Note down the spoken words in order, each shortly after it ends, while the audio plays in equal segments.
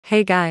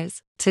Hey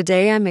guys,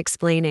 today I'm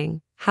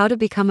explaining how to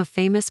become a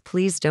famous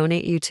Please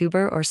Donate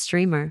YouTuber or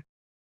streamer.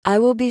 I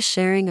will be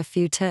sharing a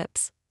few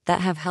tips that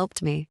have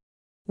helped me.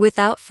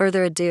 Without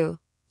further ado,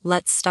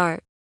 let's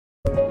start.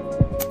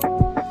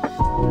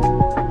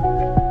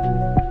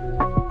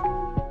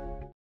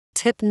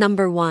 Tip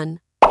number 1.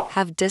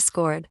 Have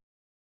Discord.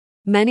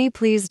 Many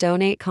Please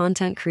Donate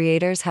content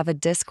creators have a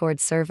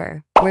Discord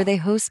server where they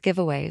host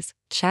giveaways,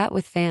 chat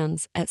with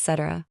fans,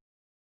 etc.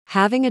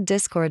 Having a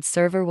Discord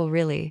server will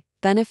really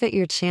benefit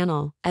your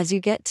channel as you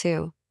get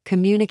to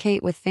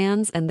communicate with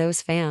fans, and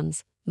those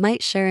fans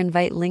might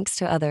invite links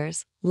to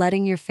others,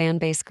 letting your fan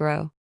base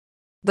grow.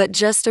 But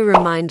just a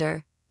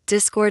reminder,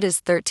 Discord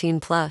is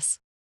 13 plus.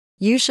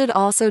 You should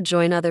also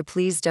join other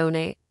Please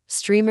Donate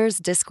streamers'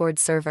 Discord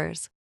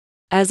servers,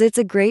 as it's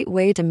a great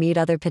way to meet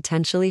other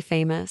potentially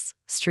famous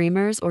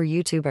streamers or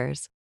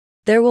YouTubers.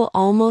 There will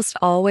almost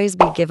always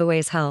be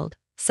giveaways held,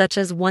 such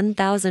as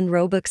 1,000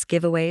 Robux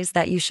giveaways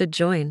that you should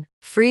join.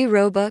 Free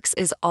Robux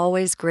is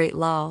always great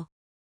lol.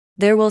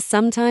 There will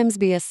sometimes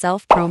be a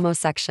self-promo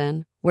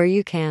section where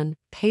you can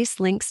paste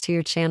links to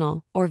your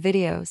channel or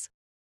videos.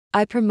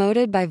 I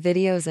promoted by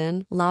videos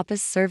in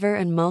Lapis server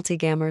and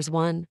Multigamers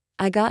 1.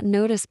 I got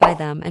noticed by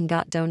them and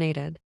got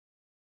donated.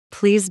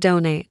 Please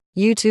Donate.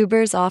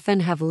 YouTubers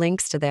often have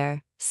links to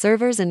their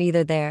servers in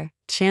either their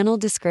channel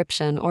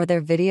description or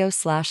their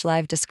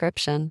video/live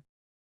description.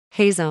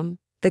 Hazem,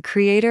 the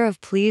creator of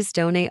Please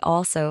Donate,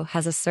 also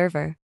has a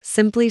server.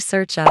 Simply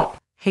search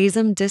up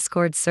Hazem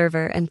Discord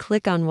server and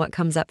click on what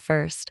comes up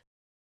first.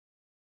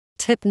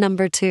 Tip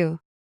number 2.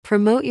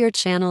 Promote your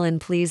channel in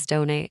Please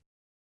Donate.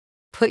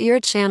 Put your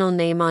channel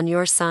name on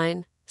your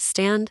sign,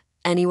 stand,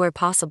 anywhere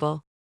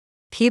possible.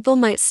 People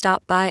might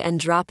stop by and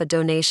drop a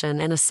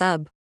donation and a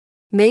sub.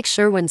 Make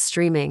sure when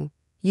streaming,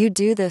 you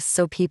do this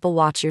so people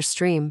watch your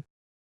stream.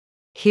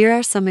 Here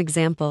are some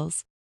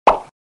examples.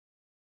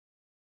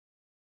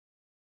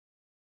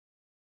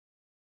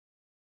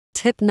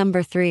 Tip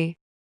number 3.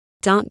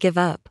 Don't give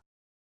up.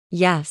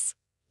 Yes,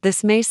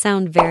 this may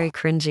sound very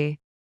cringy,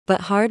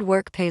 but hard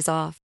work pays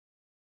off.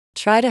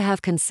 Try to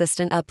have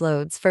consistent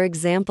uploads, for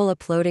example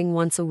uploading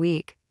once a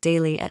week,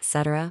 daily,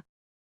 etc.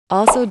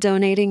 Also,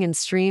 donating in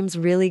streams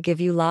really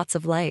give you lots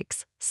of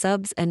likes,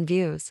 subs, and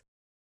views.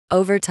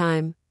 Over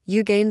time,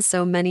 you gain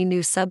so many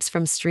new subs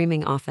from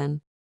streaming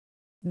often.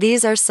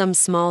 These are some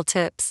small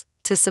tips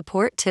to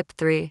support. Tip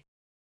 3.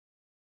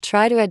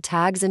 Try to add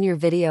tags in your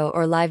video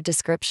or live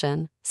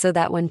description so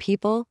that when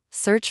people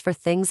search for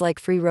things like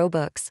free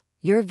Robux,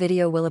 your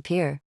video will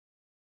appear.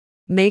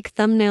 Make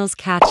thumbnails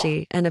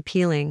catchy and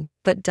appealing,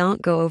 but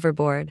don't go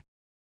overboard.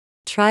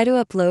 Try to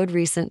upload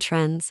recent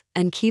trends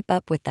and keep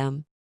up with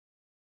them.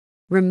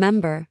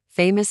 Remember,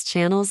 famous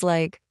channels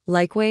like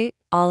Likeweight,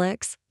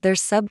 Alex, their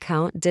sub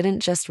count didn't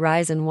just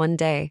rise in one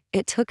day,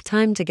 it took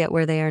time to get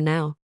where they are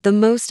now. The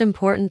most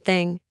important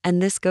thing,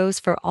 and this goes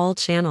for all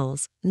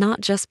channels, not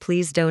just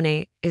Please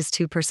Donate, is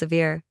to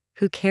persevere.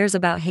 Who cares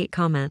about hate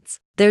comments?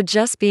 They're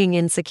just being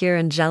insecure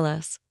and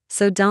jealous,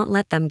 so don't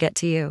let them get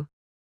to you.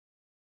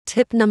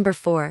 Tip number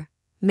 4.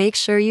 Make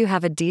sure you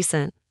have a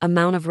decent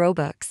amount of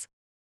Robux.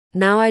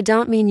 Now, I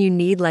don't mean you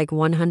need like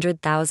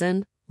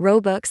 100,000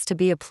 Robux to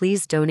be a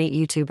Please Donate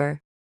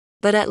YouTuber,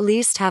 but at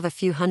least have a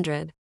few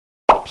hundred.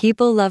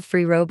 People love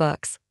free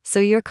Robux,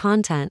 so your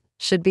content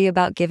should be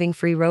about giving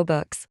free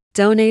Robux,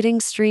 donating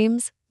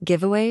streams,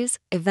 giveaways,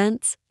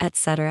 events,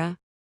 etc.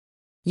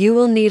 You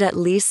will need at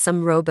least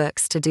some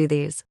Robux to do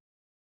these.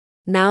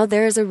 Now,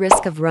 there is a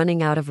risk of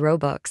running out of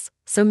Robux,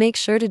 so make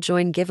sure to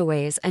join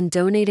giveaways and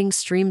donating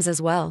streams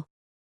as well.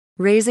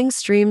 Raising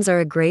streams are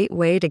a great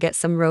way to get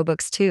some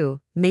Robux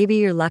too. Maybe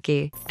you're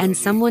lucky and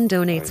someone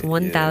donates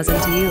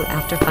 1,000 to you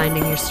after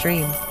finding your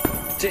stream.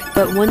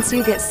 But once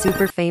you get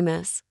super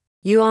famous,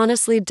 you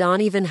honestly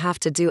don't even have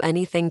to do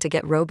anything to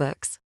get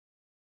Robux.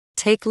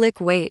 Take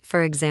Likeweight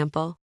for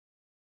example.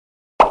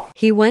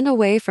 He went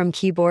away from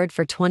keyboard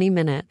for 20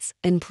 minutes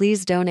in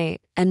Please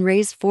Donate and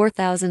raised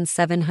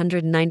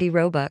 4,790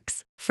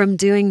 Robux from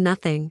doing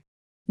nothing.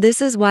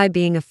 This is why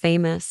being a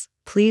famous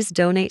Please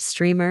Donate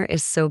streamer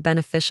is so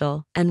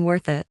beneficial and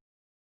worth it.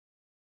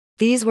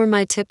 These were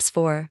my tips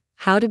for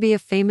how to be a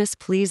famous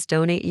Please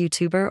Donate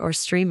YouTuber or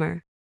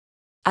streamer.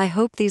 I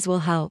hope these will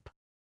help.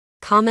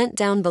 Comment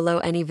down below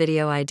any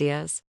video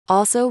ideas.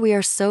 Also, we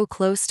are so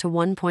close to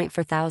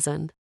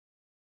 1,400.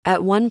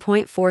 At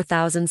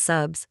 1,400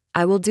 subs,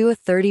 I will do a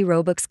 30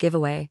 Robux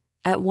giveaway.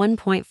 At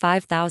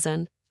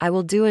 1,500, I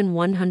will do an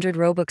 100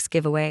 Robux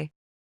giveaway.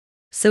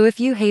 So if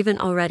you haven't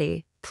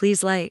already,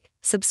 please like,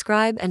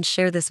 subscribe, and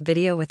share this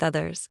video with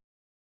others.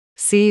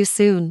 See you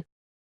soon.